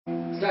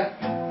Start.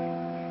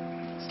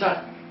 Start.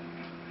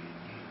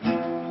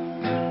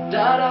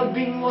 That I've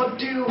been what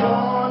you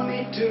want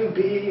me to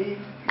be.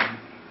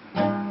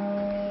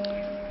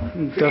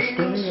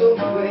 Feeling so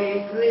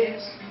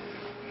faithless,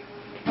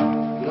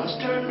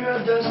 lost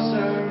under the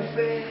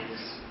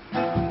surface.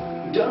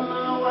 Don't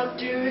know what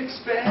you're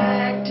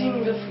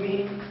expecting of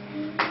me,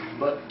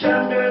 but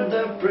under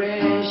the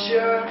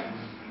pressure,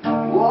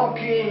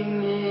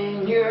 walking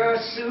in your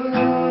suit.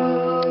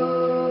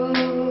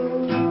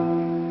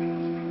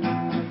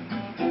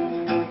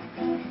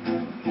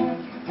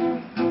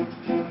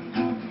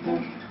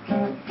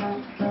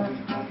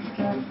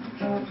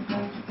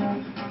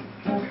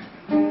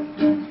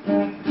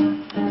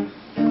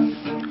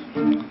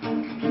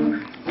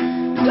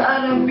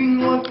 That I've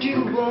been what you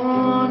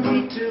want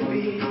me to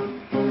be,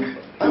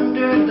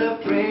 under the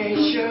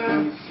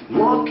pressure,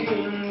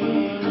 walking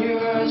in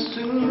your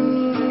suit.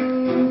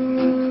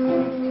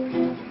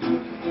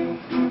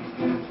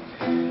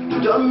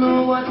 Don't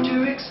know what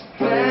you're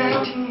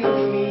expecting of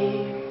me.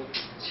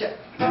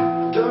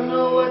 Don't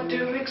know what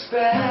you're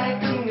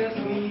expecting of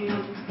me,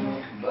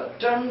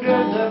 but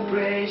under the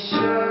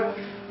pressure,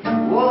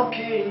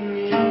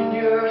 walking in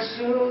your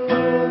suit.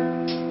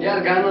 यार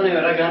गाना नहीं हो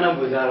रहा, गाना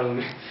बुझा रहा हूँ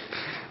मैं.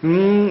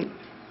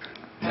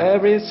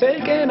 Every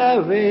second I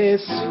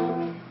waste.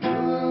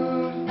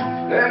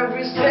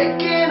 Every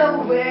second I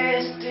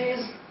waste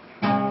is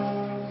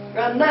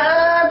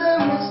another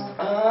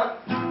mistake.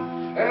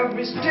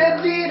 Every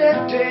step that I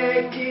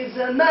take is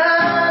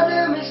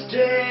another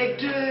mistake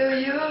to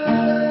you.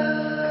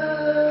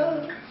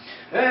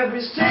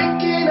 Every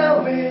second I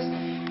waste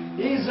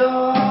is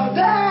all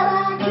that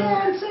I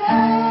can say.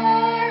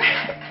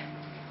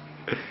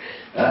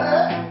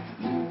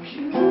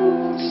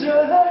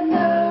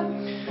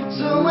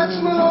 So much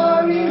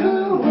more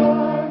you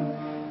want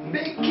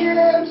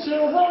became so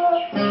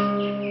hard.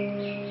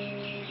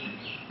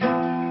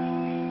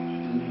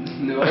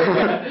 No,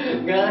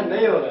 गाना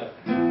नहीं होगा.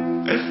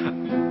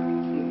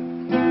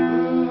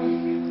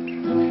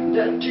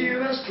 That you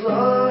are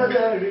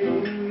slaughtering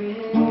me.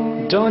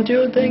 Don't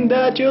you think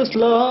that you're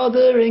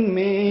slaughtering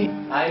me?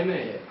 I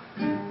may.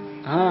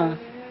 हाँ.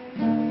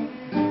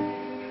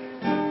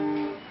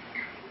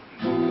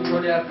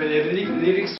 थोड़े आप lyrics